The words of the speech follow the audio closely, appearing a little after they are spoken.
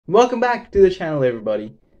Welcome back to the channel,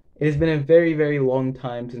 everybody. It has been a very long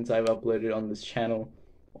time since I've uploaded on this channel.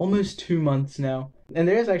 Almost 2 months now. And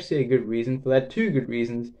there is actually a good reason for that. Two good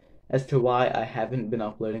reasons as to why I haven't been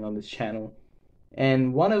uploading on this channel.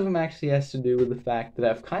 And one of them actually has to do with the fact that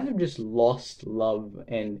I've kind of just lost love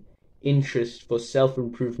and interest for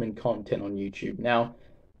self-improvement content on YouTube. Now,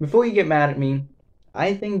 before you get mad at me,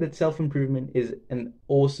 I think that self-improvement is an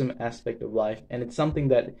awesome aspect of life, and it's something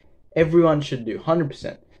that everyone should do,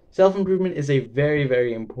 100%. Self-improvement is a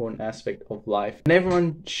very important aspect of life, and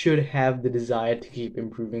everyone should have the desire to keep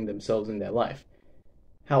improving themselves in their life.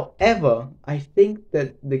 However, I think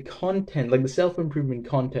that the content, like the self-improvement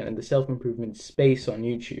content and the self-improvement space on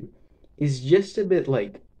YouTube, is just a bit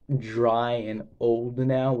like dry and old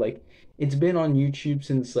now. Like, it's been on YouTube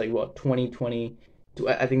since like what, 2020.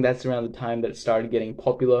 I think that's around the time that it started getting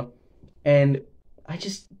popular, and I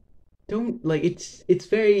just don't like it's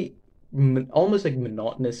very almost like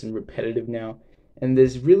monotonous and repetitive now, and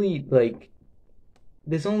there's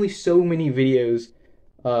only so many videos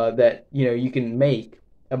that you can make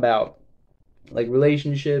about like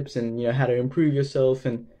relationships and how to improve yourself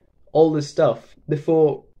and all this stuff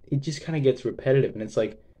before it just kind of gets repetitive, and it's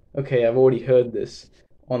like, okay, I've already heard this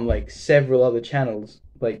on like several other channels.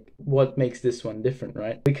 Like, what makes this one different,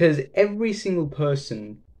 right? Because every single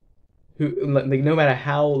person who, like, no matter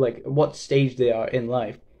how, like, what stage they are in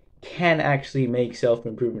life, can actually make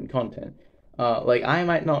self-improvement content. Like, I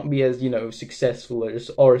might not be as, successful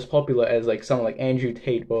or as popular as, like, someone like Andrew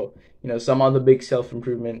Tate or, some other big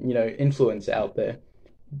self-improvement, influencer out there.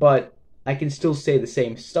 But I can still say the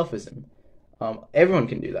same stuff as him. Everyone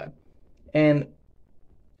can do that. And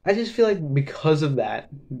I just feel like because of that,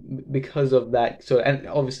 so, and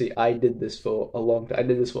obviously I did this for a long time, I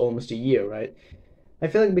did this for almost a year, right? I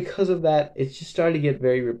feel like because of that, it's just started to get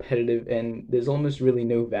very repetitive, and there's almost really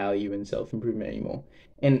no value in self-improvement anymore.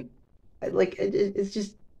 And it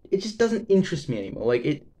just doesn't interest me anymore.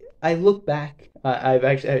 I look back, I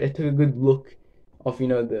took a good look of,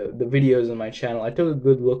 the videos on my channel. I took a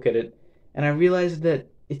good look at it, and I realized that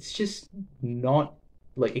it's just not,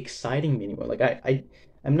 like, exciting me anymore. Like,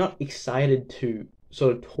 I'm not excited to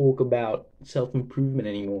sort of talk about self-improvement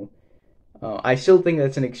anymore. I still think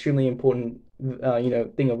that's an extremely important,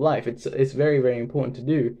 thing of life. It's very important to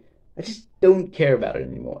do. I just don't care about it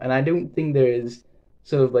anymore, and I don't think there is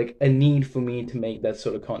sort of like a need for me to make that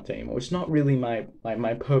sort of content anymore. It's not really my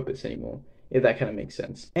purpose anymore, if that kind of makes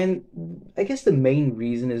sense. And I guess the main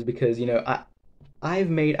reason is because I've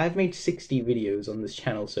made 60 videos on this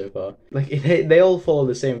channel so far. Like, they all follow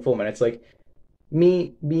the same format. It's like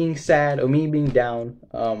me being sad or me being down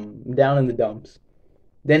in the dumps,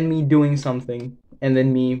 then me doing something, and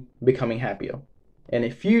then me becoming happier. And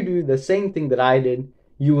if you do the same thing that I did,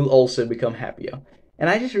 you will also become happier. And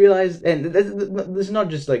I just realized, and this is not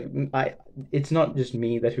just like it's not just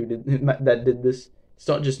me that did this. It's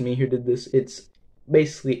not just me who did this. It's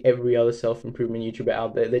basically every other self-improvement YouTuber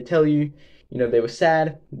out there. They tell you, they were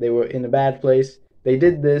sad, they were in a bad place, they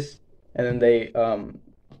did this, and then they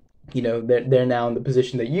they're now in the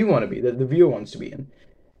position that you want to be, that the viewer wants to be in.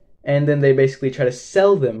 And then they basically try to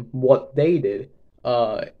sell them what they did.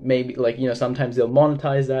 Maybe, like, sometimes they'll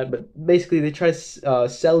monetize that, but basically they try to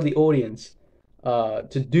sell the audience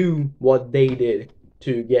to do what they did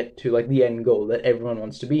to get to, like, the end goal that everyone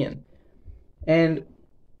wants to be in. And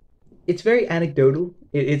it's very anecdotal.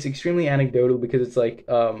 It's extremely anecdotal because it's like,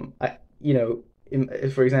 for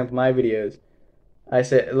example, my videos, I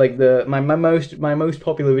said, like, my most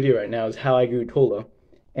popular video right now is how I grew taller.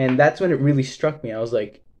 And that's when it really struck me. I was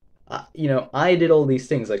like, I did all these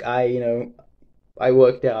things. Like, I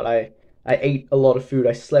worked out, I ate a lot of food,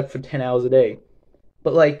 I slept for 10 hours a day.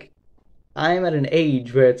 But, like, I'm at an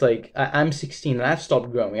age where it's like, I'm 16 and I've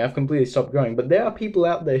stopped growing. I've completely stopped growing. But there are people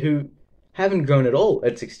out there who haven't grown at all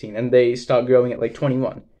at 16, and they start growing at, like,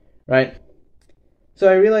 21, right? So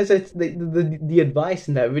I realized that the advice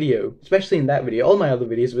in that video, especially in that video, all my other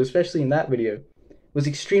videos, but especially in that video, was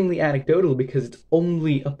extremely anecdotal because it's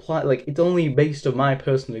only it's only based on my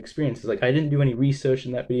personal experiences. Like, I didn't do any research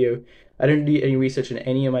in that video. I didn't do any research in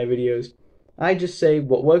any of my videos. I just say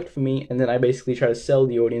what worked for me, and then I basically try to sell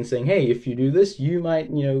the audience saying, hey, if you do this, you might,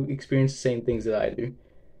 experience the same things that I do.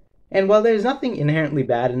 And while there's nothing inherently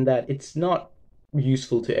bad in that, it's not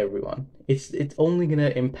useful to everyone. It's only going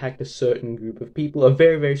to impact a certain group of people, a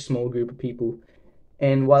very small group of people.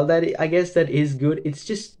 And while I guess that is good, it's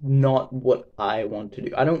just not what I want to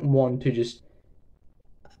do. I don't want to just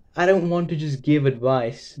give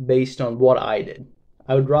advice based on what I did.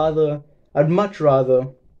 I'd much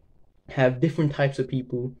rather have different types of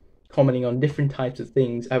people commenting on different types of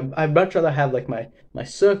things. I'd much rather have, like, my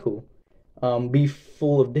circle be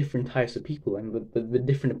full of different types of people and with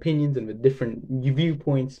different opinions and with different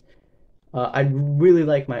viewpoints. I'd really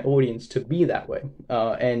like my audience to be that way,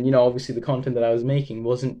 and obviously the content that I was making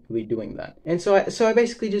wasn't really doing that, and so I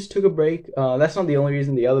basically just took a break. That's not the only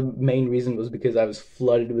reason. The other main reason was because I was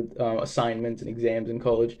flooded with assignments and exams in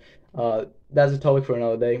college. That's a topic for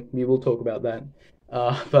another day. We will talk about that.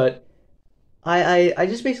 But I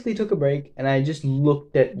just basically took a break and I just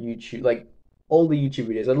looked at YouTube, like all the YouTube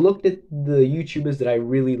videos. I looked at the YouTubers that I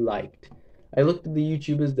really liked. I looked at the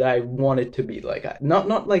YouTubers that I wanted to be like.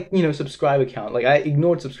 Not like, subscribe account. Like, I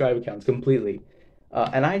ignored subscribe accounts completely.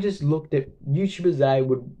 And I just looked at YouTubers that I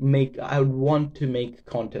would want to make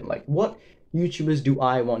content like. What YouTubers do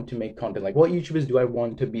I want to make content like? What YouTubers do I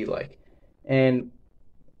want to be like? And,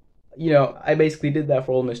 I basically did that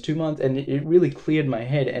for almost 2 months, and it really cleared my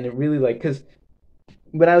head, and it really, because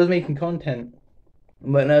when I was making content,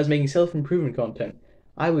 when I was making self-improvement content,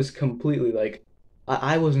 I was completely,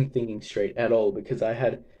 I wasn't thinking straight at all, because I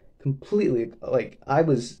had completely, I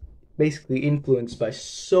was basically influenced by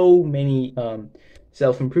so many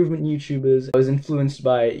self-improvement YouTubers. I was influenced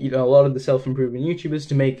by, a lot of the self-improvement YouTubers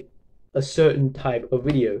to make a certain type of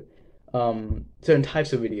video, certain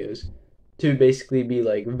types of videos, to basically be,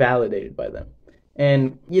 validated by them.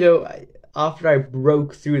 And, after I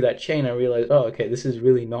broke through that chain, I realized, oh, okay, this is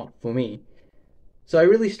really not for me. So I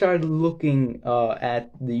really started looking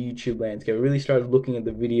at the YouTube landscape. I really started looking at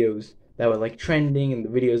the videos that were trending and the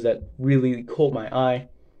videos that really caught my eye,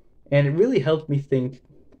 and it really helped me think.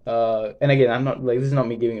 And again, I'm not this is not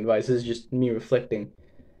me giving advice. This is just me reflecting.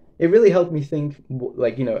 It really helped me think,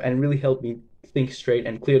 and really helped me think straight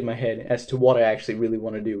and cleared my head as to what I actually really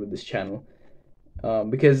want to do with this channel.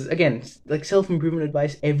 Because again, self-improvement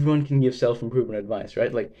advice, everyone can give self-improvement advice,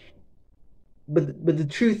 right? But the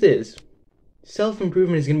truth is,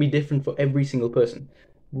 self-improvement is going to be different for every single person.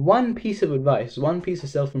 One piece of advice, one piece of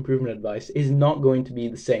self-improvement advice is not going to be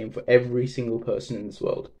the same for every single person in this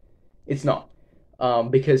world. It's not.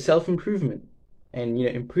 Because self-improvement and,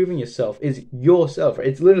 improving yourself is yourself. Right?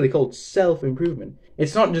 It's literally called self-improvement.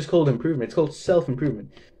 It's not just called improvement, it's called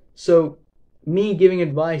self-improvement. So, me giving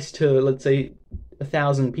advice to, let's say,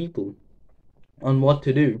 1,000 people on what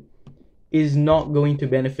to do is not going to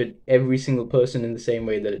benefit every single person in the same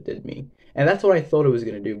way that it did me. And that's what I thought it was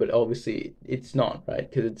going to do, but obviously it's not, right?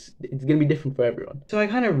 Because it's going to be different for everyone. So I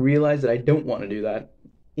kind of realized that I don't want to do that.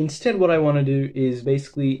 Instead, what I want to do is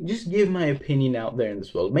basically just give my opinion out there in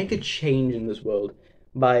this world. Make a change in this world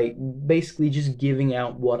by basically just giving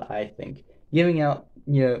out what I think. Giving out,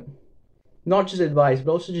 not just advice,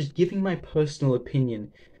 but also just giving my personal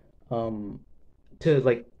opinion to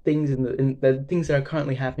things in the things that are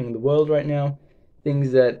currently happening in the world right now.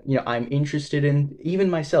 Things that, I'm interested in, even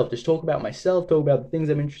myself. Just talk about myself, talk about the things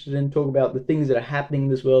I'm interested in, talk about the things that are happening in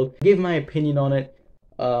this world, give my opinion on it,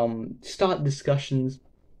 start discussions.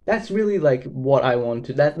 That's really, what I want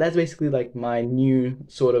to, that's basically, my new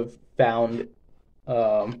sort of found,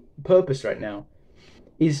 purpose right now,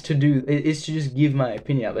 is to just give my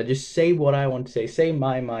opinion out there, just say what I want to say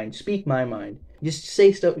my mind, speak my mind. Just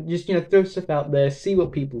say stuff, just, throw stuff out there, see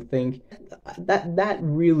what people think. That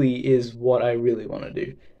really is what I really want to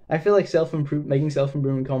do. I feel like making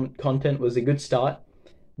self-improvement content was a good start,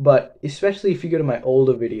 but especially if you go to my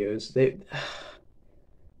older videos,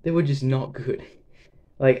 they were just not good.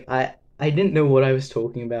 I didn't know what I was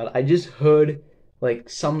talking about. I just heard,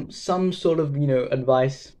 some sort of,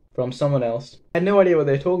 advice from someone else. I had no idea what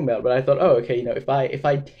they were talking about, but I thought, oh, okay, if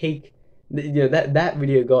I take... that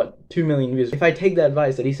video got 2 million views. If I take that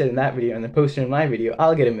advice that he said in that video and then post it in my video,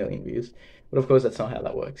 I'll get 1 million views. But of course, that's not how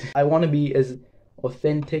that works. I want to be as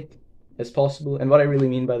authentic as possible, and what I really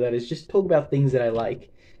mean by that is just talk about things that I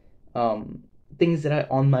like, things that are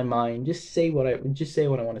on my mind. Just say what I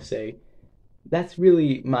want to say. That's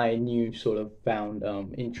really my new sort of found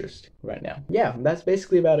interest right now. Yeah, that's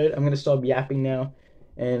basically about it. I'm gonna stop yapping now,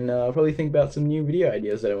 and probably think about some new video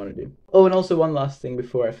ideas that I want to do. Oh, and also one last thing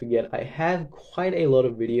before I forget, I have quite a lot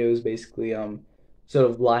of videos basically sort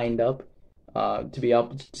of lined up to be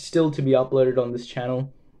uploaded on this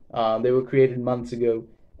channel. They were created months ago,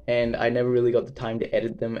 and I never really got the time to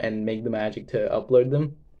edit them and make the magic to upload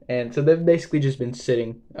them. And so they've basically just been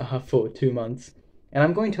sitting for 2 months. And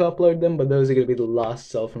I'm going to upload them, but those are going to be the last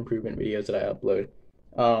self-improvement videos that I upload.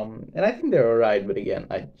 And I think they're alright, but again,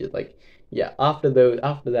 I just after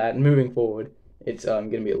that, moving forward, it's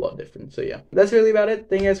going to be a lot different. So yeah, that's really about it.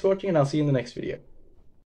 Thank you guys for watching, and I'll see you in the next video.